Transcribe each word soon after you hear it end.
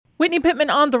Whitney Pittman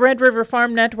on the Red River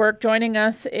Farm Network. Joining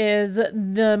us is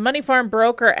the Money Farm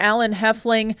broker, Alan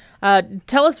Heffling.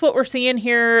 Tell us what we're seeing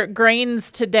here,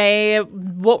 grains today.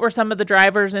 What were some of the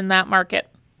drivers in that market?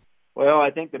 Well, I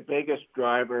think the biggest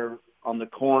driver on the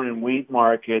corn and wheat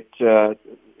market,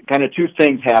 kind of two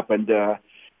things happened.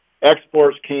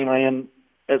 Exports came in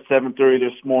at 7:30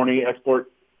 this morning. Export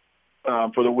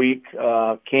for the week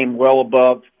came well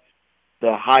above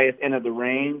the highest end of the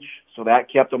range, so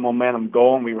that kept the momentum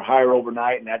going. We were higher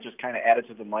overnight, and that just kind of added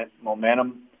to the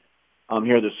momentum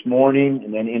here this morning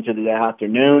and then into the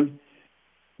afternoon.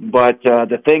 But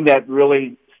the thing that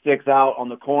really sticks out on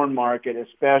the corn market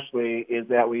especially is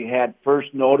that we had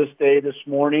first notice day this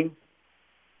morning,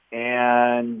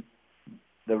 and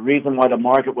the reason why the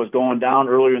market was going down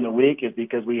earlier in the week is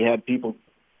because we had people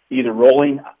either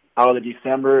rolling out of the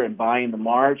December and buying the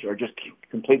March or just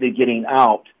completely getting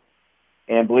out.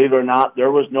 And believe it or not,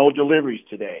 there was no deliveries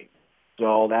today.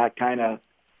 So that kind of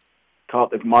caught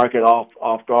the market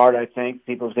off guard, I think.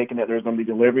 People were thinking that there was going to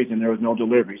be deliveries, and there was no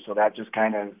deliveries. So that just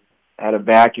kind of had a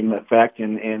vacuum effect,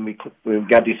 and we've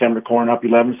got December corn up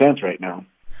 11 cents right now.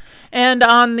 And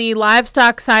on the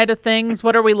livestock side of things,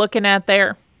 what are we looking at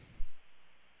there?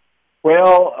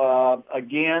 Well,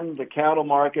 again, the cattle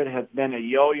market has been a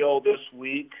yo-yo this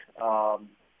week.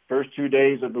 First 2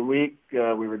 days of the week,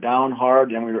 we were down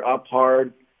hard, then we were up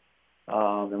hard,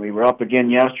 and we were up again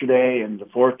yesterday, and the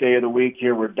fourth day of the week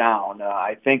here we're down.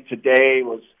 I think today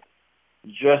was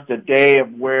just a day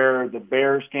of where the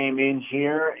bears came in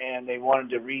here, and they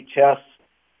wanted to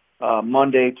retest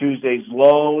Monday, Tuesday's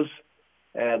lows.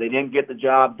 They didn't get the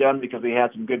job done because we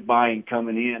had some good buying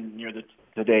coming in near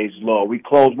today's low. We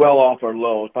closed well off our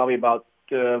lows, probably about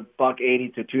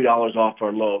 $1.80 to $2 off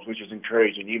our lows, which is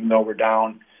encouraging, even though we're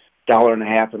down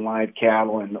 $1.50 in live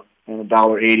cattle and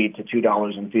 $1.80 to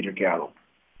 $2 in feeder cattle.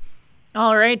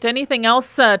 All right. Anything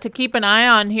else to keep an eye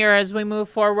on here as we move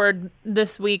forward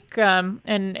this week and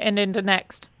into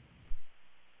next?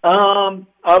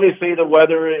 Obviously, the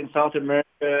weather in South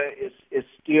America is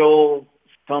still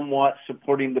somewhat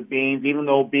supporting the beans, even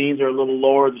though beans are a little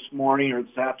lower this morning or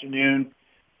this afternoon.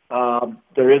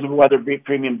 There is a weather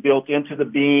premium built into the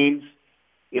beans.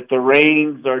 If the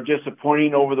rains are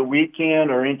disappointing over the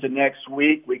weekend or into next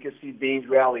week, we could see beans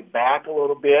rally back a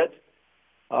little bit.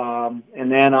 And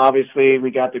then, obviously,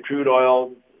 we got the crude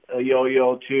oil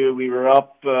yo-yo, too. We were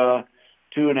up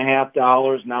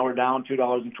 $2.50. Now we're down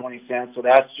 $2.20. So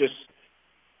that's just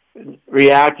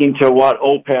reacting to what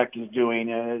OPEC is doing.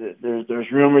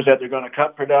 There's rumors that they're going to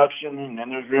cut production, and then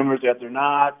there's rumors that they're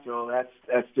not. So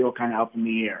that's still kind of up in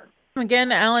the air.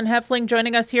 Again, Alan Heffling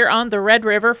joining us here on the Red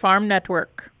River Farm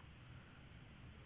Network.